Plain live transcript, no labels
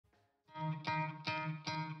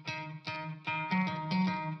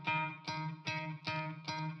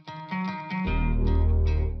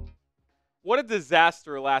What a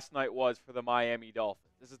disaster last night was for the Miami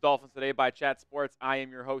Dolphins. This is Dolphins Today by Chat Sports. I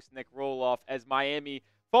am your host, Nic Rohloff, as Miami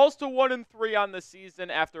falls to 1-3 on the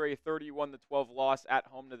season after a 31-12 loss at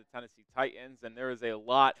home to the Tennessee Titans. And there is a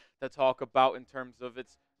lot to talk about in terms of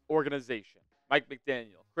its organization. Mike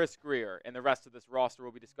McDaniel, Chris Grier, and the rest of this roster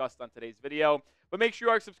will be discussed on today's video. But make sure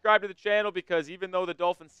you are subscribed to the channel, because even though the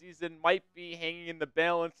Dolphins season might be hanging in the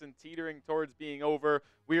balance and teetering towards being over,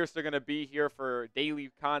 we are still going to be here for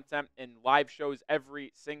daily content and live shows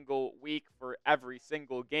every single week for every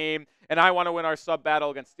single game. And I want to win our sub battle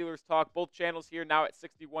against Steelers Talk. Both channels here now at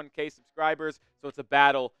 61K subscribers, so it's a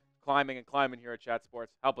battle climbing and climbing here at Chat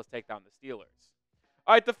Sports. Help us take down the Steelers.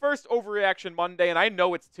 All right, the first Overreaction Monday, and I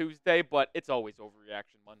know it's Tuesday, but it's always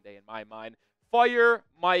Overreaction Monday in my mind. Fire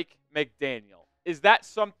Mike McDaniel. Is that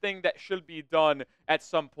something that should be done at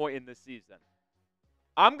some point in the season?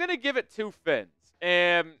 I'm going to give it 2 fins.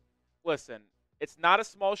 And listen, it's not a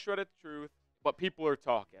small shred of truth, but people are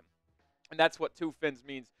talking. And that's what 2 fins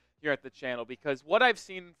means here at the channel, because what I've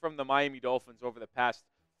seen from the Miami Dolphins over the past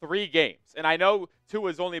 3 games, and I know Tua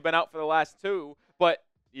has only been out for the last 2, but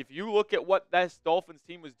if you look at what this Dolphins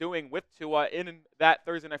team was doing with Tua in that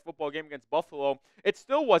Thursday Night Football game against Buffalo, it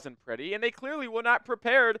still wasn't pretty, and they clearly were not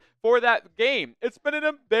prepared for that game. It's been an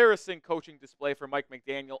embarrassing coaching display for Mike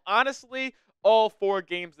McDaniel, honestly, all 4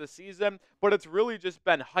 games this season, but it's really just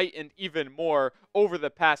been heightened even more over the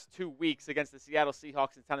past 2 weeks against the Seattle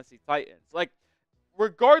Seahawks and Tennessee Titans. Like,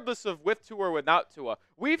 regardless of with Tua or without Tua,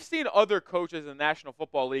 we've seen other coaches in the National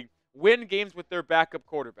Football League win games with their backup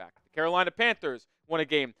quarterback. The Carolina Panthers won a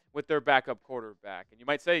game with their backup quarterback. And you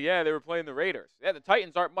might say, yeah, they were playing the Raiders. Yeah, the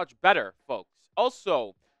Titans aren't much better, folks.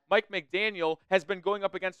 Also, Mike McDaniel has been going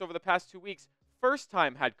up against, over the past 2 weeks,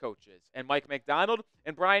 first-time head coaches, and Mike McDonald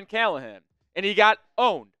and Brian Callahan. And he got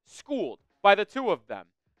owned, schooled by the 2 of them.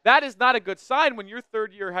 That is not a good sign when your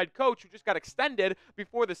third-year head coach, who just got extended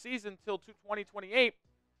before the season till 2028,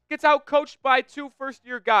 gets out-coached by 2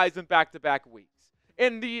 first-year guys in back-to-back weeks.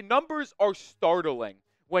 And the numbers are startling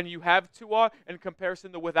when you have Tua in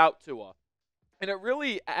comparison to without Tua. And it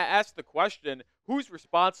really asks the question, who's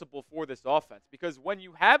responsible for this offense? Because when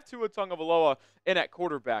you have Tua Tagovailoa in at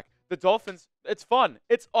quarterback, the Dolphins, it's fun.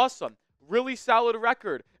 It's awesome. Really solid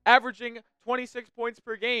record, averaging 26 points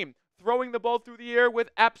per game, throwing the ball through the air with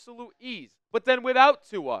absolute ease. But then without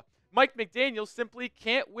Tua, Mike McDaniel simply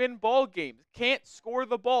can't win ball games, can't score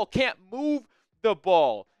the ball, can't move the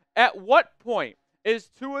ball. At what point is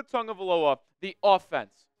Tua Tagovailoa the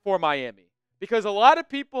offense for Miami? Because a lot of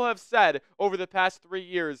people have said over the past 3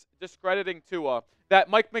 years, discrediting Tua, that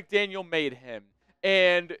Mike McDaniel made him,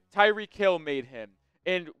 and Tyreek Hill made him,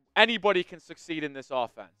 and anybody can succeed in this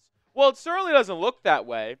offense. Well, it certainly doesn't look that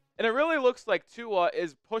way, and it really looks like Tua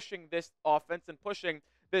is pushing this offense and pushing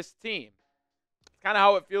this team. It's kind of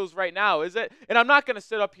how it feels right now, is it? And I'm not going to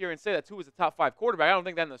sit up here and say that Tua is a top 5 quarterback. I don't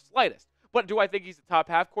think that in the slightest. But do I think he's the top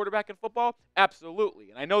half quarterback in football?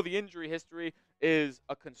 Absolutely. And I know the injury history is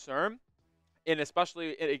a concern, and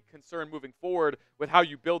especially a concern moving forward with how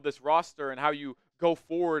you build this roster and how you go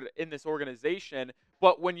forward in this organization.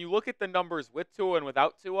 But when you look at the numbers with Tua and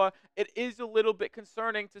without Tua, it is a little bit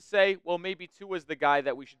concerning to say, well, maybe Tua's the guy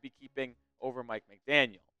that we should be keeping over Mike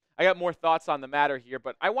McDaniel. I got more thoughts on the matter here,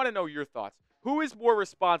 but I want to know your thoughts. Who is more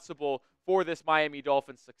responsible for this Miami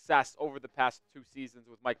Dolphins success over the past 2 seasons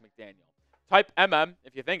with Mike McDaniel? Type MM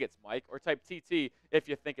if you think it's Mike, or type TT if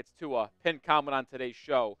you think it's Tua. Pinned comment on today's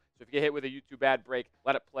show. So if you get hit with a YouTube ad break,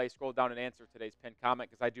 let it play. Scroll down and answer today's pinned comment,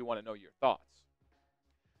 because I do want to know your thoughts.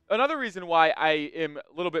 Another reason why I am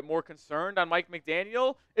a little bit more concerned on Mike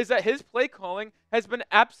McDaniel is that his play calling has been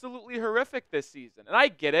absolutely horrific this season. And I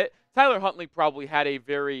get it. Tyler Huntley probably had a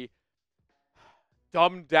very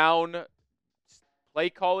dumbed down play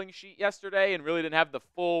calling sheet yesterday and really didn't have the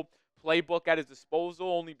full playbook at his disposal,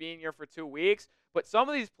 only being here for 2 weeks. But some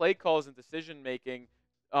of these play calls and decision-making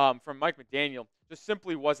from Mike McDaniel just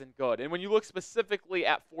simply wasn't good. And when you look specifically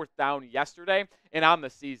at 4th down yesterday and on the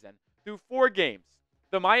season, through 4 games,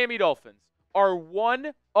 the Miami Dolphins are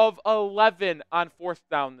 1 of 11 on 4th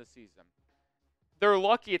down this season. They're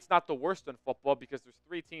lucky it's not the worst in football, because there's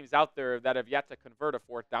 3 teams out there that have yet to convert a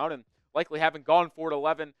 4th down and likely haven't gone for it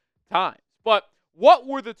 11 times. But what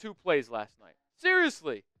were the 2 plays last night?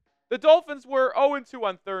 Seriously. The Dolphins were 0-2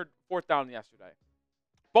 on 4th down yesterday.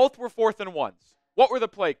 Both were 4th and 1s. What were the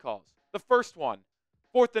play calls? The first one,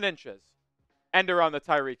 4th and inches. Ender on the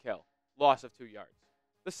Tyreek Hill. Loss of 2 yards.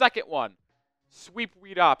 The second one, sweep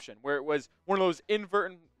read option, where it was one of those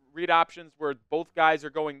inverted read options where both guys are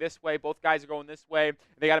going this way, both guys are going this way, and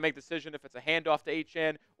they got to make a decision if it's a handoff to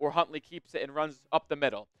Achane or Huntley keeps it and runs up the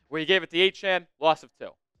middle. Where he gave it to Achane, loss of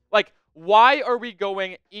 2. Like, Why are we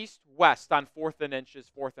going east-west on 4th and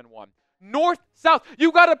inches, 4th and 1? North-south.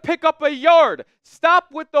 You got to pick up a yard.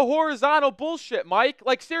 Stop with the horizontal bullshit, Mike.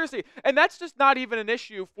 Like, seriously. And that's just not even an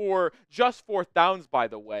issue for just 4th downs, by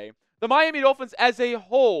the way. The Miami Dolphins as a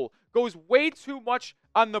whole goes way too much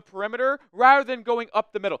on the perimeter rather than going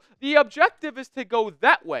up the middle. The objective is to go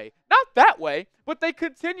that way, not that way, but they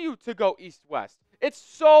continue to go east-west. It's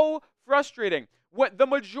so frustrating. What the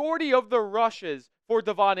majority of the rushes for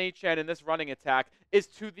Devon Achane in this running attack is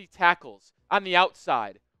to the tackles on the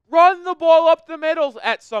outside. Run the ball up the middle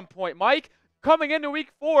at some point, Mike. Coming into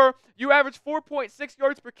week 4, you averaged 4.6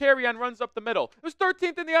 yards per carry on runs up the middle. It was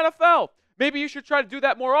 13th in the NFL. Maybe you should try to do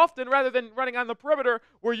that more often rather than running on the perimeter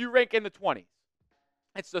where you rank in the 20s.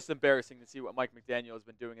 It's just embarrassing to see what Mike McDaniel has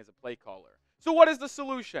been doing as a play caller. So what is the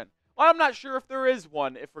solution? Well, I'm not sure if there is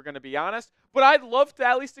one, if we're going to be honest, but I'd love to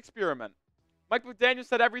at least experiment. Mike McDaniel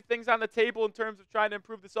said everything's on the table in terms of trying to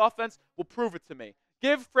improve this offense. Well, prove it to me.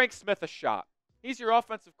 Give Frank Smith a shot. He's your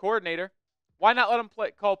offensive coordinator. Why not let him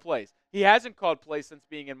call plays? He hasn't called plays since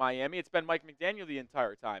being in Miami. It's been Mike McDaniel the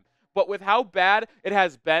entire time. But with how bad it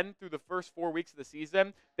has been through the first 4 weeks of the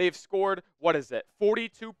season, they've scored,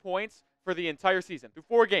 42 points for the entire season. Through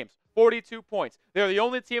 4 games, 42 points. They're the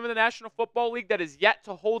only team in the National Football League that is yet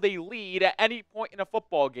to hold a lead at any point in a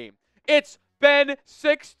football game. It's been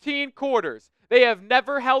 16 quarters. They have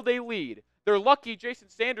never held a lead. They're lucky Jason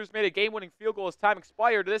Sanders made a game-winning field goal as time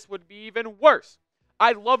expired. This would be even worse.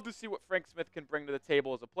 I'd love to see what Frank Smith can bring to the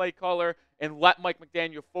table as a play caller and let Mike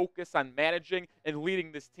McDaniel focus on managing and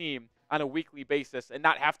leading this team on a weekly basis and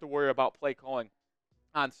not have to worry about play calling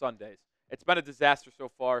on Sundays. It's been a disaster so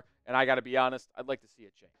far, and I got to be honest, I'd like to see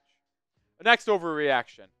it change. The next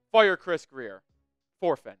overreaction, fire Chris Grier.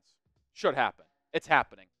 Forfeits. Should happen. It's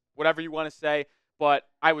happening. Whatever you want to say, but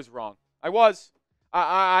I was wrong.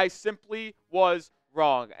 I simply was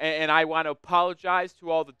wrong, and I want to apologize to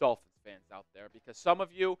all the Dolphins fans out there because some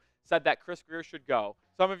of you said that Chris Grier should go.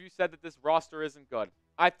 Some of you said that this roster isn't good.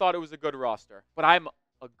 I thought it was a good roster, but I'm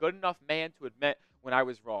a good enough man to admit when I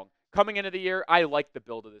was wrong. Coming into the year, I liked the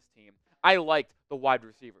build of this team. I liked the wide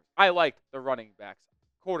receivers. I liked the running backs,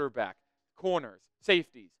 quarterback, corners,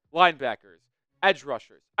 safeties, linebackers, edge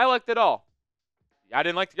rushers. I liked it all. I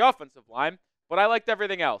didn't like the offensive line, but I liked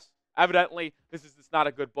everything else. Evidently, this is just not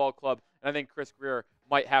a good ball club, and I think Chris Grier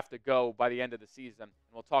might have to go by the end of the season. And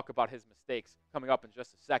we'll talk about his mistakes coming up in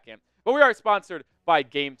just a second. But we are sponsored by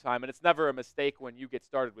Game Time, and it's never a mistake when you get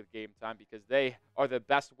started with Game Time because they are the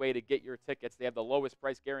best way to get your tickets. They have the lowest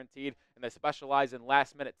price guaranteed, and they specialize in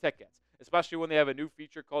last-minute tickets, especially when they have a new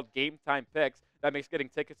feature called Game Time Picks that makes getting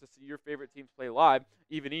tickets to see your favorite teams play live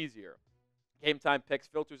even easier. Game Time Picks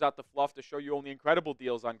filters out the fluff to show you only incredible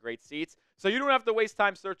deals on great seats, so you don't have to waste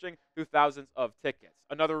time searching through thousands of tickets.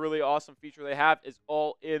 Another really awesome feature they have is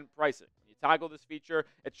all-in pricing. When you toggle this feature,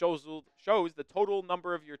 it shows the total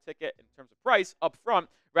number of your ticket in terms of price up front,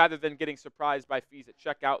 rather than getting surprised by fees at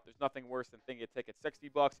checkout. There's nothing worse than thinking a ticket's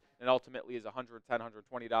 $60 and ultimately is $110,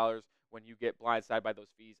 $120 when you get blindsided by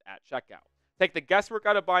those fees at checkout. Take the guesswork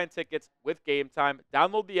out of buying tickets with Game Time.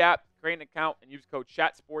 Download the app, create an account, and use code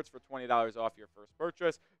CHATSPORTS for $20 off your first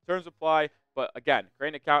purchase. Terms apply, but again, create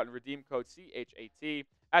an account and redeem code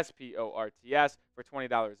CHATSPORTS for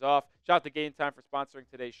 $20 off. Shout out to Game Time for sponsoring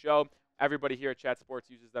today's show. Everybody here at Chat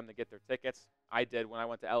Sports uses them to get their tickets. I did when I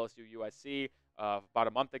went to LSU USC about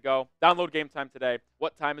a month ago. Download Game Time today.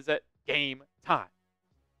 What time is it? Game time.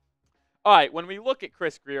 All right, when we look at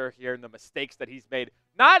Chris Grier here and the mistakes that he's made,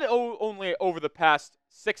 not only over the past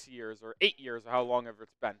 6 years or 8 years or how long ever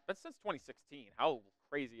it's been, but since 2016. How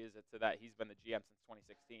crazy is it to that he's been the GM since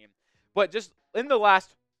 2016? But just in the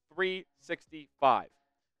last 365,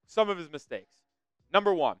 some of his mistakes.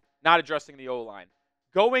 Number one, not addressing the O-line.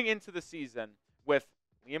 Going into the season with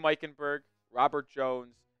Liam Eichenberg, Robert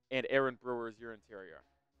Jones, and Aaron Brewer as your interior.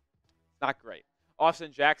 It's not great.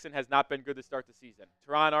 Austin Jackson has not been good to start the season.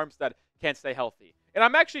 Teron Armstead can't stay healthy. And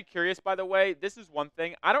I'm actually curious, by the way, this is one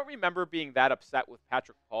thing. I don't remember being that upset with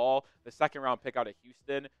Patrick Paul, the second-round pick out of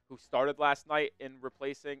Houston, who started last night in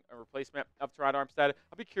replacement of Teron Armstead.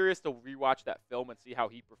 I'll be curious to rewatch that film and see how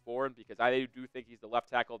he performed because I do think he's the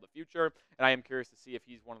left tackle of the future, and I am curious to see if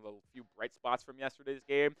he's one of the few bright spots from yesterday's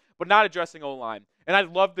game, but not addressing O-line. And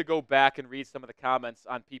I'd love to go back and read some of the comments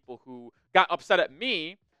on people who got upset at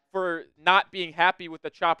me for not being happy with the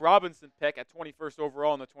Chop Robinson pick at 21st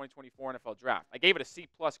overall in the 2024 NFL Draft. I gave it a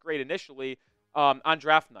C-plus grade initially on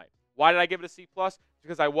draft night. Why did I give it a C-plus?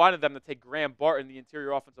 Because I wanted them to take Graham Barton, the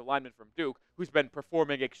interior offensive lineman from Duke, who's been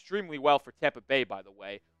performing extremely well for Tampa Bay, by the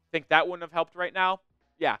way. Think that wouldn't have helped right now?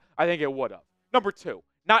 Yeah, I think it would have. Number two,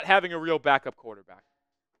 not having a real backup quarterback.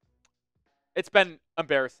 It's been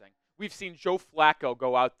embarrassing. We've seen Joe Flacco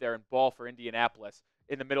go out there and ball for Indianapolis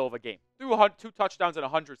in the middle of a game. Threw 2 touchdowns and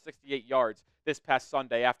 168 yards this past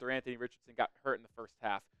Sunday after Anthony Richardson got hurt in the first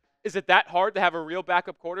half. Is it that hard to have a real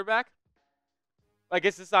backup quarterback? Like,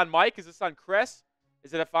 is this on Mike? Is this on Chris?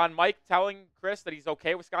 Is it on Mike telling Chris that he's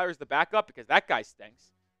okay with Skyler as the backup? Because that guy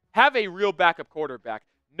stinks. Have a real backup quarterback.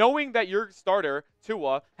 Knowing that your starter,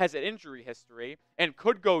 Tua, has an injury history and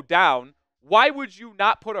could go down, why would you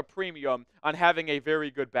not put a premium on having a very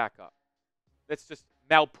good backup? That's just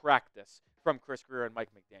malpractice from Chris Grier and Mike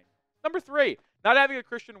McDaniel. Number 3, not having a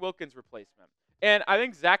Christian Wilkins replacement. And I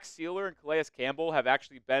think Zach Sealer and Calais Campbell have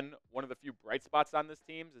actually been one of the few bright spots on this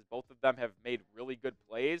team, as both of them have made really good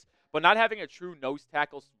plays. But not having a true nose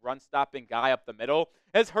tackle, run-stopping guy up the middle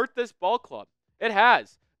has hurt this ball club. It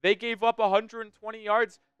has. They gave up 120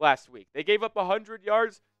 yards last week. They gave up 100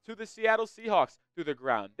 yards to the Seattle Seahawks through the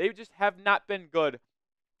ground. They just have not been good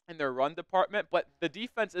in their run department, but the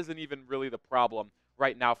defense isn't even really the problem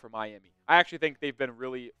right now for Miami. I actually think they've been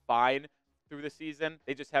really fine through the season.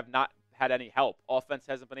 They just have not had any help. Offense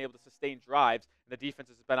hasn't been able to sustain drives, and the defense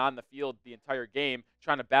has been on the field the entire game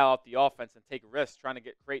trying to bail out the offense and take risks, trying to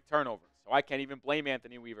create turnovers. So I can't even blame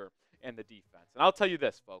Anthony Weaver and the defense. And I'll tell you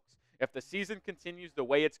this, folks. If the season continues the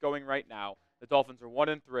way it's going right now, the Dolphins are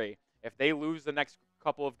 1-3. If they lose the next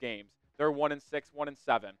couple of games, they're 1-6,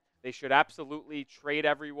 1-7. They should absolutely trade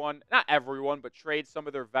everyone, not everyone, but trade some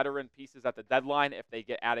of their veteran pieces at the deadline if they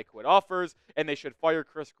get adequate offers, and they should fire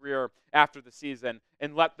Chris Grier after the season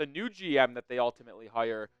and let the new GM that they ultimately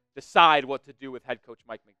hire decide what to do with head coach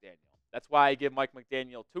Mike McDaniel. That's why I give Mike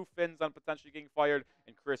McDaniel 2 fins on potentially getting fired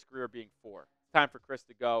and Chris Grier being 4. It's time for Chris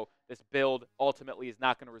to go. This build ultimately is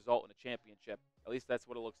not going to result in a championship. At least that's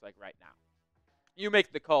what it looks like right now. You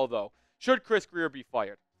make the call, though. Should Chris Grier be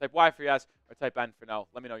fired? Type Y for yes or type N for no.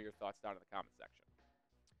 Let me know your thoughts down in the comment section.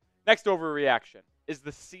 Next overreaction. Is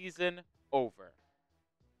the season over?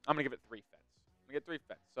 I'm going to give it 3 fins. I'm going to get 3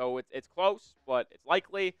 fins. So it's close, but it's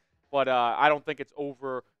likely. But I don't think it's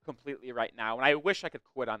over completely right now. And I wish I could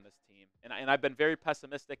quit on this team. And I've been very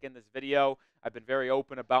pessimistic in this video. I've been very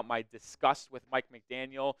open about my disgust with Mike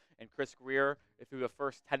McDaniel and Chris Grier through the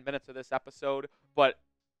first 10 minutes of this episode. But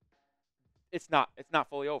it's not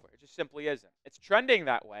fully over. It just simply isn't. It's trending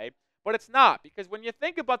that way, but it's not. Because when you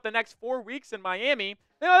think about the next 4 weeks in Miami,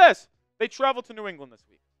 think of this. They travel to New England this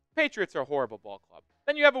week. Patriots are a horrible ball club.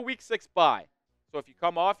 Then you have a week 6 bye. So if you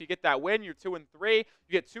come off, you get that win, you're 2-3. You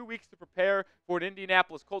get 2 weeks to prepare for an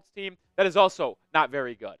Indianapolis Colts team that is also not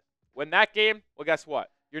very good. Win that game, well, guess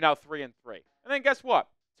what? You're now 3-3. And then guess what?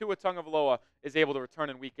 Tua Tagovailoa is able to return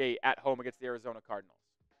in Week 8 at home against the Arizona Cardinals.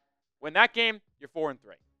 Win that game, you're 4-3.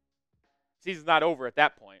 Season's not over at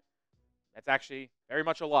that point. That's actually very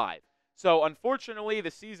much alive. So unfortunately, the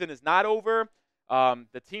season is not over.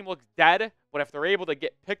 The team looks dead, but if they're able to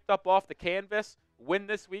get picked up off the canvas, win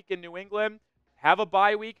this week in New England, have a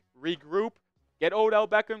bye week, regroup, get Odell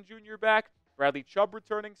Beckham Jr. back, Bradley Chubb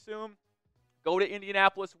returning soon, go to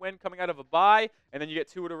Indianapolis, win coming out of a bye, and then you get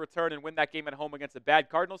Tua to return and win that game at home against a bad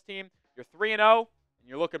Cardinals team. You're 3-0, and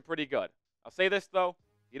you're looking pretty good. I'll say this, though.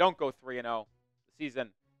 You don't go 3-0. The season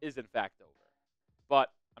is, in fact, over.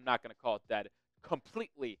 But I'm not going to call it dead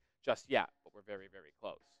completely just yet, but we're very, very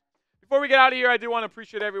close. Before we get out of here, I do want to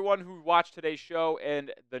appreciate everyone who watched today's show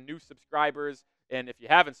and the new subscribers. And if you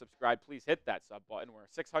haven't subscribed, please hit that sub button. We're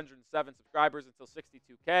 607 subscribers until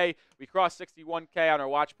 62K. We crossed 61K on our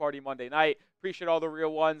watch party Monday night. Appreciate all the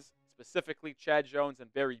real ones, specifically Chad Jones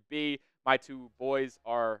and Barry B. My 2 boys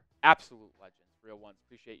are absolute legends, real ones.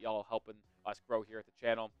 Appreciate y'all helping us grow here at the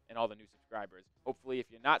channel and all the new subscribers. Hopefully, if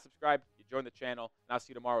you're not subscribed, you join the channel. And I'll see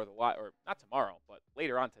you tomorrow with a live, or not tomorrow, but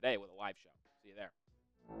later on today with a live show. See you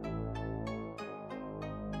there.